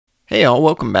Hey all,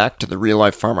 welcome back to the Real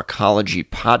Life Pharmacology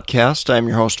podcast. I'm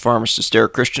your host, pharmacist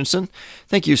Eric Christensen.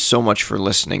 Thank you so much for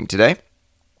listening today.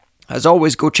 As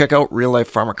always, go check out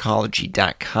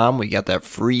reallifepharmacology.com. We got that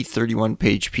free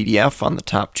 31-page PDF on the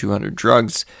top 200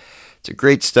 drugs. It's a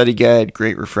great study guide,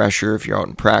 great refresher if you're out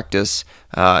in practice.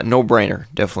 No-brainer,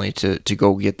 definitely, to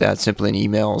go get that. Simply an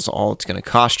email is all it's going to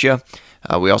cost you.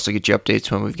 We also get you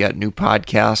updates when we've got new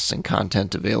podcasts and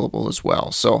content available as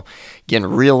well. So, again,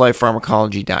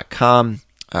 reallifepharmacology.com,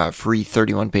 free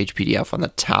 31-page PDF on the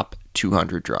top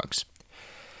 200 drugs.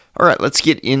 All right, let's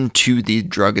get into the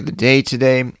drug of the day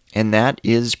today, and that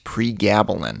is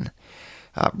Pregabalin.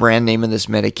 Brand name of this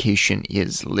medication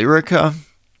is Lyrica.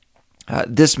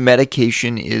 This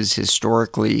medication is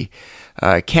historically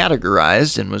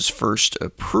categorized and was first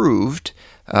approved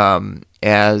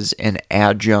as an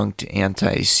adjunct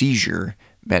anti-seizure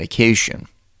medication.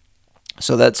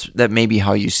 So that may be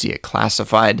how you see it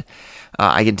classified.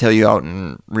 I can tell you out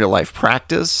in real-life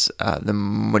practice, the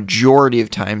majority of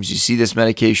times you see this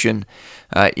medication,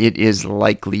 it is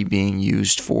likely being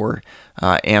used for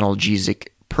analgesic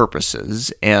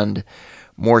purposes, and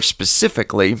more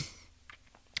specifically,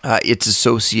 it's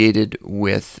associated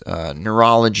with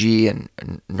neurology and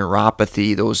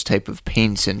neuropathy, those type of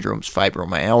pain syndromes,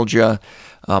 fibromyalgia,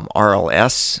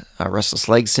 RLS, restless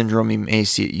leg syndrome, you may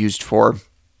see it used for.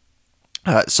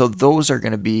 So those are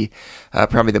going to be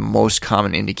probably the most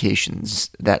common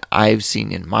indications that I've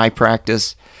seen in my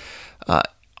practice.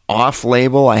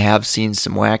 Off-label, I have seen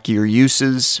some wackier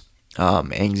uses,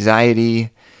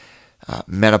 anxiety,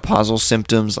 menopausal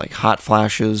symptoms like hot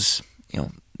flashes,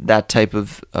 that type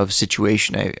of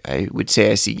situation. I would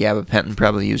say I see gabapentin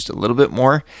probably used a little bit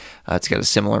more. It's got a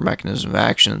similar mechanism of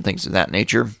action and things of that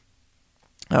nature.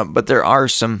 But there are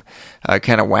some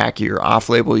kind of wackier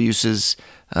off-label uses.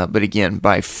 But again,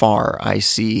 by far, I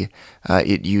see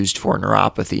it used for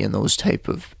neuropathy and those type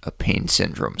of pain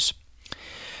syndromes.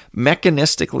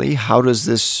 Mechanistically, how does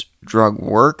this drug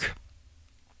work?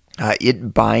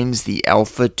 It binds the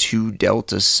alpha-2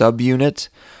 delta subunit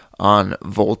on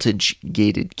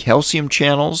voltage-gated calcium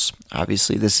channels.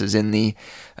 Obviously, this is in the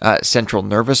central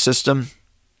nervous system.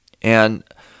 And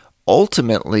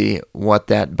ultimately, what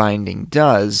that binding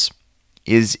does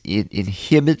is it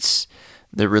inhibits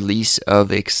the release of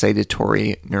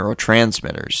excitatory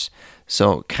neurotransmitters.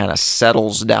 So it kind of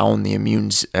settles down the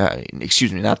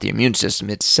not the immune system,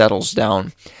 it settles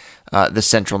down the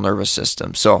central nervous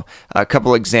system. So a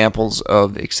couple examples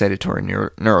of excitatory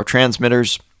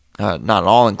neurotransmitters. Not an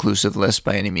all-inclusive list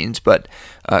by any means, but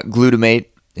glutamate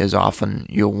is often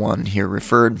one here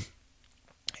referred,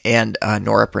 and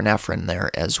norepinephrine there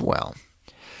as well.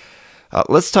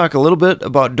 Let's talk a little bit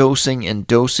about dosing and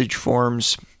dosage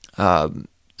forms.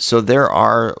 So there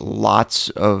are lots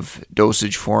of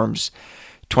dosage forms,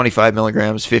 25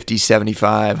 milligrams, 50,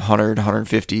 75, 100,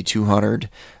 150, 200,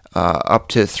 up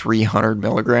to 300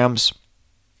 milligrams.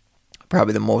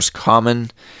 Probably the most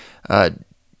common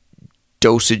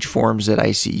dosage forms that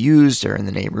I see used are in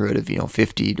the neighborhood of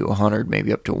 50 to 100,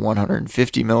 maybe up to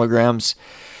 150 milligrams.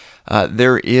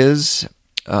 There is,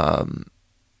 I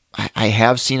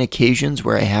have seen occasions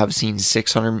where I have seen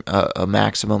 600, a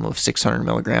maximum of 600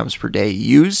 milligrams per day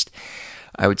used.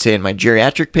 I would say in my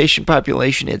geriatric patient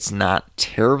population, it's not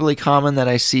terribly common that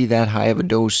I see that high of a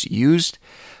dose used.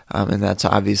 And that's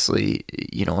obviously,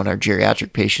 in our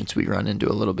geriatric patients, we run into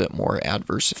a little bit more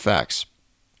adverse effects.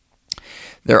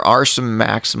 There are some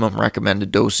maximum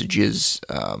recommended dosages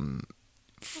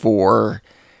for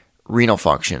renal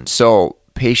function. So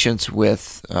patients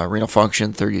with renal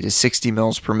function, 30 to 60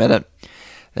 mils per minute,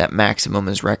 that maximum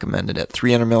is recommended at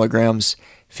 300 milligrams.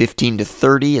 15 to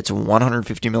 30, it's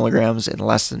 150 milligrams, and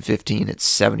less than 15, it's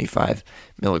 75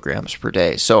 milligrams per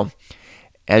day. So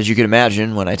as you can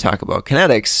imagine, when I talk about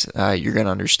kinetics, you're going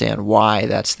to understand why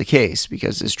that's the case,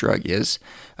 because this drug is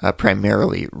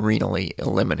primarily renally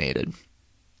eliminated.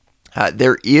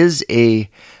 There is a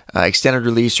extended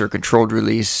release or controlled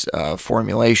release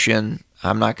formulation.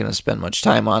 I'm not going to spend much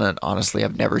time on it. Honestly,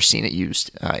 I've never seen it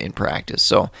used in practice.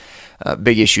 So a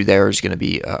big issue there is going to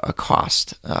be a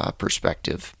cost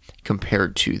perspective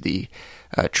compared to the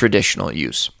traditional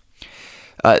use.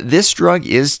 This drug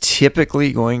is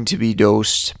typically going to be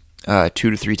dosed 2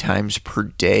 to 3 times per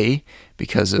day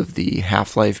because of the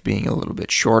half-life being a little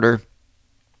bit shorter.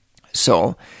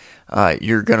 So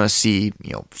you're going to see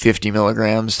 50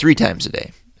 milligrams 3 times a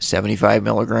day, 75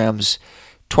 milligrams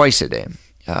twice a day.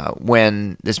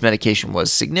 When this medication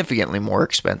was significantly more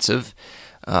expensive,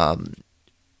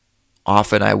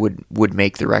 often I would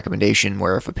make the recommendation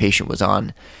where if a patient was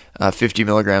on 50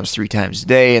 milligrams 3 times a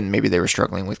day and maybe they were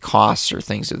struggling with costs or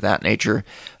things of that nature,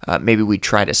 maybe we'd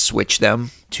try to switch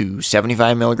them to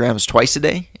 75 milligrams twice a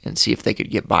day and see if they could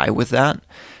get by with that.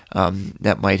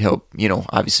 That might help,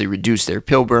 obviously reduce their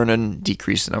pill burden,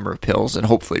 decrease the number of pills, and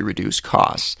hopefully reduce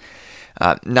costs.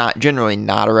 Generally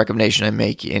not a recommendation I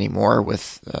make anymore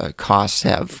with costs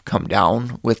have come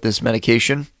down with this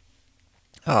medication.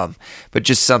 But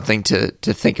just something to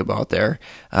think about there.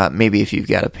 Maybe if you've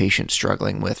got a patient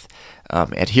struggling with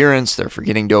adherence, they're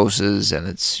forgetting doses, and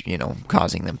it's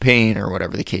causing them pain or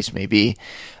whatever the case may be,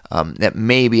 that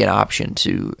may be an option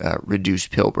to reduce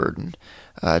pill burden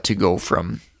to go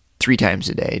from 3 times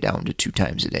a day down to 2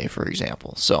 times a day, for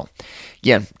example. So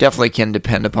again, definitely can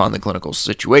depend upon the clinical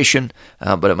situation,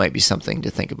 but it might be something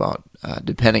to think about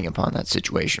depending upon that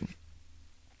situation.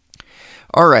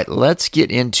 All right, let's get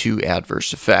into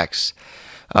adverse effects.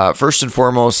 First and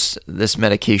foremost, this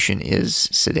medication is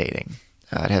sedating.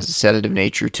 It has a sedative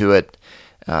nature to it.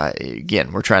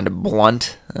 Again, we're trying to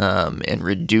blunt and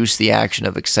reduce the action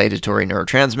of excitatory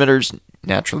neurotransmitters.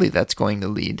 Naturally, that's going to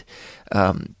lead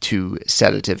to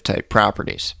sedative-type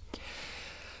properties.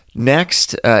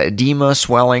 Next, edema,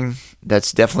 swelling.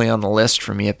 That's definitely on the list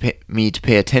for me to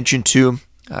pay attention to.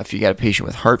 If you got a patient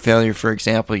with heart failure, for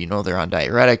example, they're on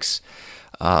diuretics,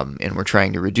 and we're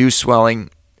trying to reduce swelling,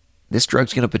 this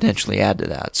drug's going to potentially add to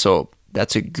that. So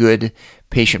that's a good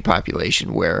patient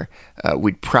population where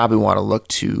we'd probably want to look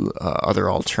to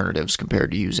other alternatives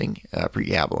compared to using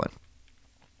Pregabalin.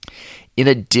 In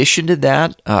addition to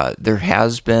that, there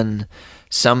has been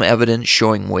some evidence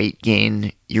showing weight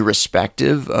gain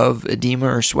irrespective of edema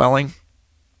or swelling.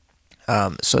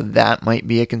 So that might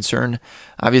be a concern.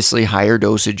 Obviously, higher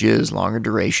dosages, longer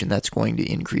duration, that's going to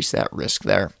increase that risk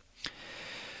there.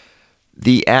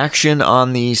 The action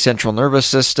on the central nervous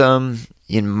system,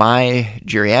 in my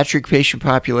geriatric patient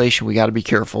population, we got to be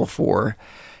careful for,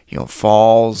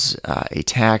 falls,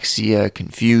 ataxia,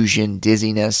 confusion,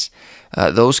 dizziness.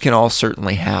 Those can all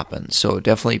certainly happen. So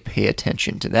definitely pay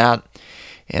attention to that.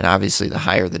 And obviously, the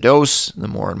higher the dose, the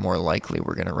more and more likely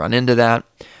we're going to run into that.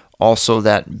 Also,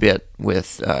 that bit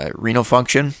with renal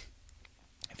function.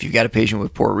 If you've got a patient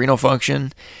with poor renal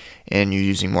function and you're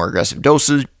using more aggressive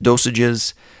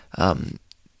dosages,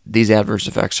 these adverse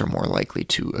effects are more likely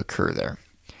to occur there.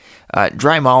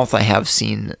 Dry mouth, I have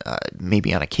seen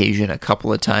maybe on occasion a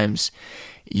couple of times.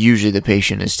 Usually the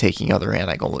patient is taking other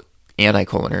anticholinergic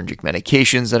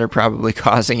medications that are probably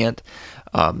causing it,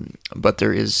 but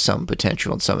there is some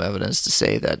potential and some evidence to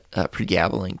say that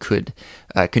Pregabalin could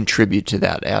contribute to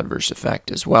that adverse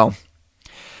effect as well.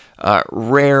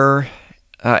 Rare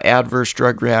adverse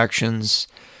drug reactions,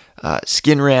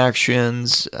 skin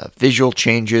reactions, visual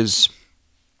changes,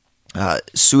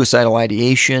 suicidal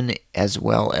ideation, as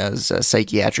well as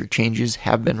psychiatric changes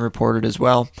have been reported as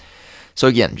well. So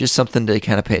again, just something to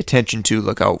kind of pay attention to,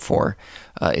 look out for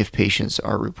if patients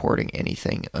are reporting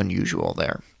anything unusual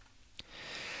there.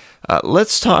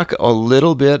 Let's talk a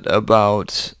little bit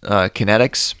about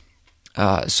kinetics.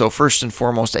 So first and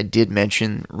foremost, I did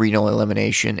mention renal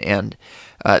elimination, and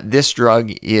this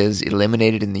drug is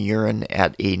eliminated in the urine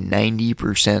at a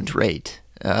 90% rate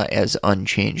as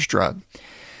unchanged drug.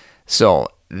 So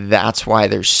that's why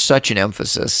there's such an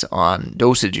emphasis on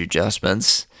dosage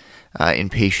adjustments in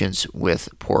patients with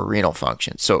poor renal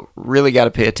function. So really got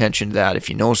to pay attention to that. If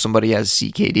you know somebody has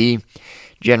CKD,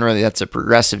 generally that's a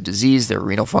progressive disease. Their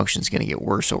renal function is going to get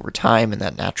worse over time, and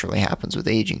that naturally happens with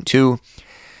aging too.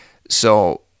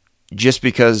 So just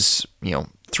because,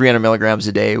 300 milligrams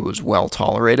a day was well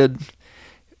tolerated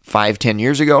 5-10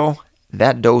 years ago,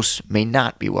 that dose may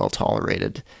not be well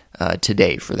tolerated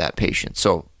today for that patient.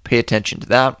 So pay attention to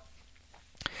that.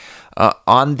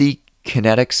 On the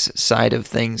kinetics side of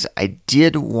things, I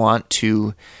did want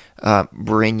to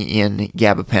bring in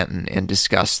gabapentin and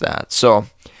discuss that. So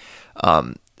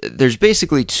there's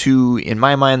basically in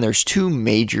my mind, there's two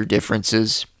major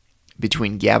differences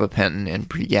between gabapentin and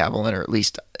pregabalin, or at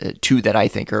least two that I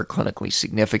think are clinically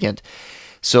significant.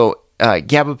 So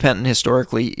gabapentin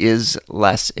historically is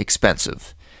less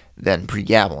expensive than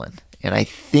pregabalin, and I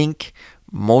think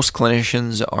most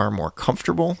clinicians are more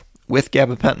comfortable with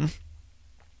gabapentin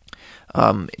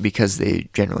because they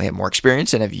generally have more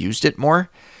experience and have used it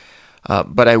more.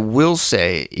 But I will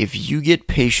say, if you get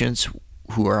patients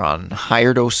who are on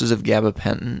higher doses of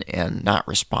gabapentin and not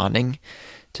responding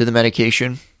to the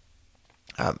medication,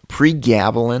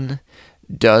 pregabalin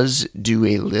does do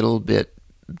a little bit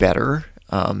better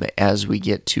as we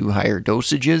get to higher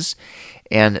dosages,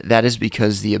 and that is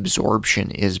because the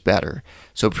absorption is better.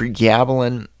 So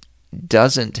pregabalin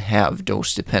doesn't have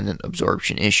dose-dependent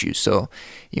absorption issues. So,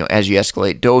 as you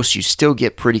escalate dose, you still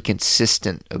get pretty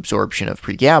consistent absorption of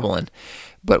pregabalin.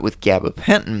 But with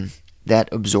gabapentin, that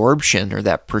absorption or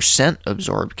that percent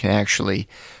absorbed can actually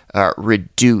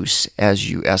reduce as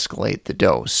you escalate the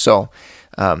dose. So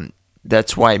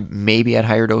that's why maybe at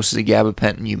higher doses of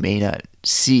gabapentin, you may not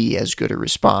see as good a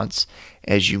response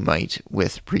as you might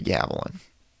with pregabalin.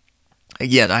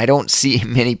 Again, I don't see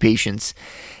many patients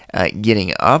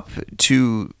getting up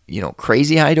to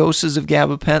crazy high doses of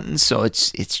gabapentin, so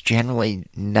it's generally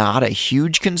not a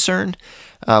huge concern.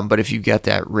 But if you've got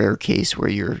that rare case where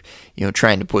you're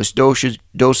trying to push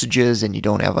dosages and you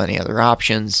don't have any other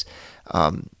options,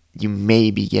 you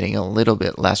may be getting a little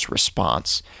bit less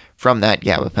response from that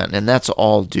gabapentin, and that's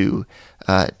all due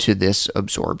to this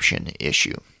absorption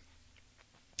issue.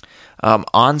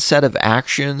 Onset of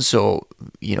action, so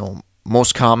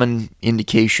most common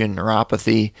indication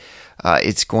neuropathy,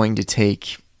 it's going to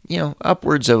take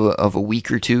upwards of a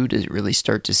week or two to really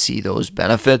start to see those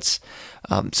benefits.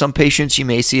 Some patients you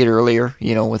may see it earlier,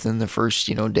 within the first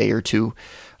day or two,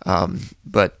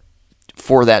 but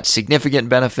for that significant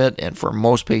benefit, and for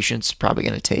most patients, probably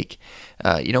going to take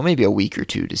maybe a week or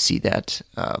two to see that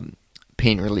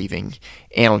pain relieving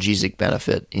analgesic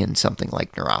benefit in something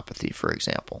like neuropathy, for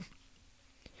example.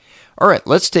 All right,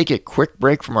 let's take a quick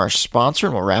break from our sponsor,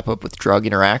 and we'll wrap up with drug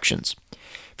interactions.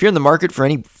 If you're in the market for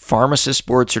any pharmacist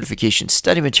board certification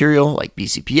study material like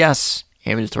BCPS,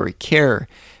 ambulatory care,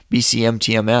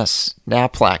 BCMTMS,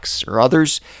 NAPLEX, or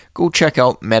others, go check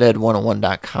out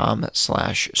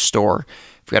meded101.com/store.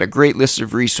 We've got a great list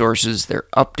of resources. They're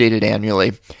updated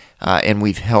annually, and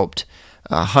we've helped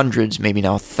hundreds, maybe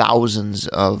now thousands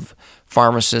of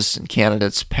pharmacists and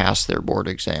candidates pass their board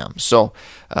exams. So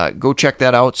go check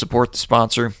that out, support the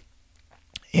sponsor,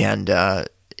 and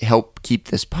help keep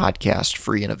this podcast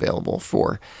free and available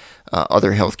for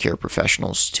other healthcare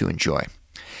professionals to enjoy.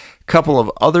 A couple of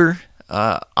other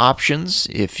options,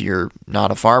 if you're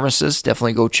not a pharmacist,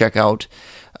 definitely go check out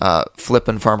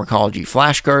Flippin' Pharmacology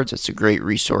flashcards. It's a great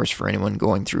resource for anyone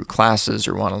going through classes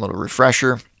or want a little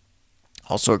refresher.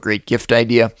 Also a great gift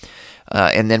idea.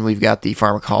 And then we've got the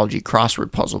Pharmacology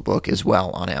crossword puzzle book as well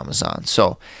on Amazon.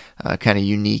 So kind of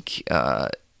unique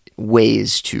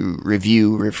ways to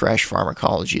review, refresh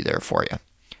pharmacology there for you.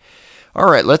 All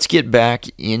right, let's get back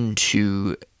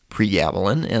into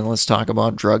pregabalin and let's talk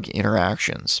about drug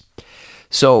interactions.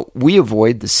 So we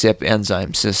avoid the CYP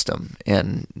enzyme system,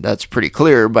 and that's pretty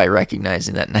clear by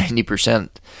recognizing that 90%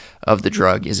 of the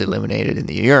drug is eliminated in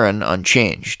the urine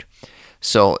unchanged.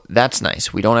 So that's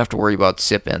nice. We don't have to worry about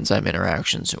CYP enzyme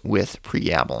interactions with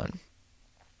pregabalin.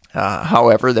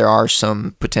 However, there are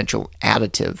some potential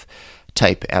additive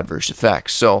type adverse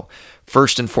effects. So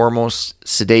first and foremost,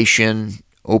 sedation,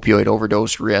 opioid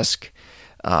overdose risk,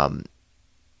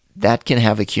 that can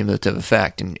have a cumulative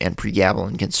effect, and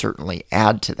pregabalin can certainly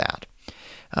add to that.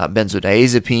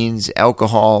 Benzodiazepines,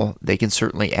 alcohol, they can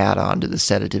certainly add on to the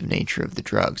sedative nature of the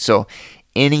drug. So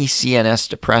any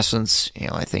CNS depressants,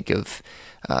 I think of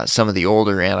some of the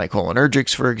older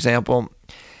anticholinergics, for example,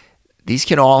 these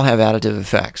can all have additive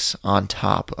effects on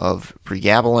top of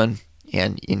pregabalin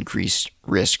and increased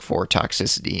risk for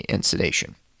toxicity and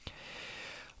sedation.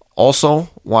 Also,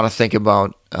 want to think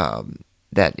about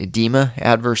that edema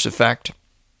adverse effect.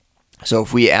 So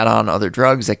if we add on other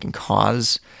drugs that can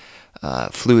cause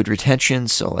fluid retention,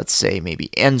 so let's say maybe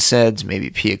NSAIDs, maybe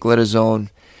pioglitazone,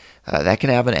 that can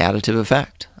have an additive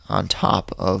effect on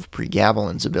top of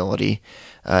pregabalin's ability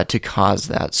to cause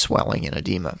that swelling and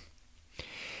edema.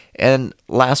 And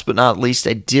last but not least,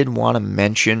 I did want to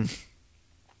mention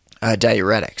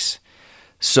diuretics.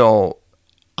 So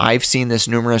I've seen this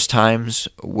numerous times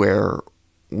where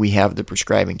we have the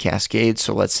prescribing cascade.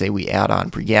 So let's say we add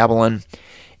on pregabalin,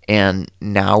 and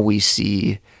now we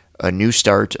see a new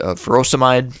start of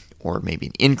furosemide, or maybe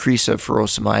an increase of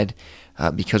furosemide,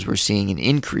 because we're seeing an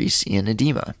increase in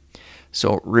edema.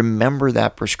 So remember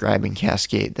that prescribing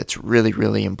cascade. That's really,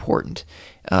 really important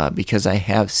because I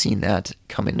have seen that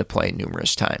come into play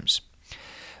numerous times.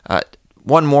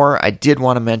 One more, I did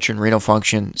want to mention renal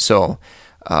function. So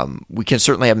we can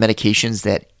certainly have medications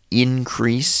that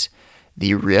increase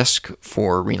the risk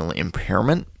for renal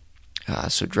impairment.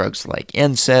 So drugs like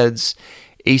NSAIDs,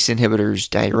 ACE inhibitors,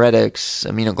 diuretics,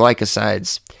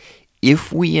 aminoglycosides.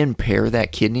 If we impair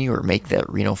that kidney or make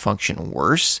that renal function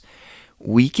worse,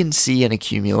 we can see an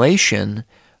accumulation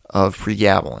of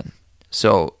pregabalin.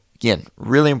 So again,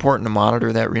 really important to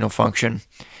monitor that renal function,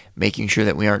 making sure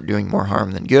that we aren't doing more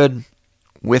harm than good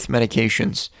with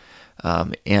medications,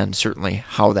 and certainly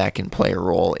how that can play a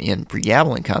role in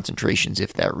pregabalin concentrations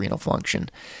if that renal function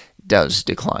does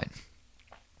decline.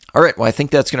 All right, well, I think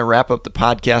that's going to wrap up the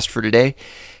podcast for today.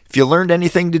 If you learned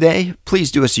anything today,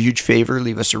 please do us a huge favor.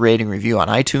 Leave us a rating review on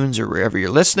iTunes or wherever you're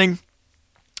listening.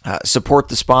 Support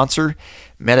the sponsor,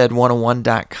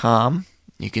 meded101.com.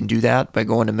 You can do that by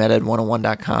going to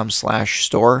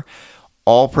meded101.com/store.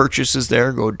 All purchases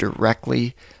there go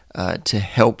directly to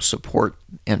help support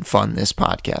and fund this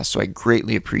podcast. So I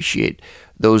greatly appreciate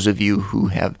those of you who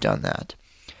have done that.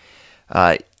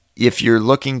 If you're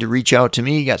looking to reach out to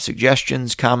me, got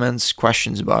suggestions, comments,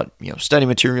 questions about study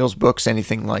materials, books,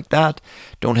 anything like that,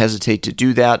 don't hesitate to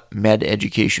do that.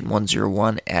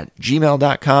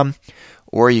 mededucation101@gmail.com,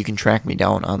 or you can track me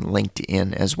down on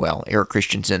LinkedIn as well. Eric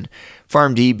Christensen,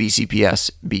 PharmD,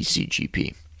 BCPS,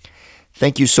 BCGP.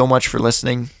 Thank you so much for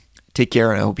listening. Take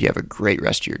care, and I hope you have a great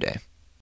rest of your day.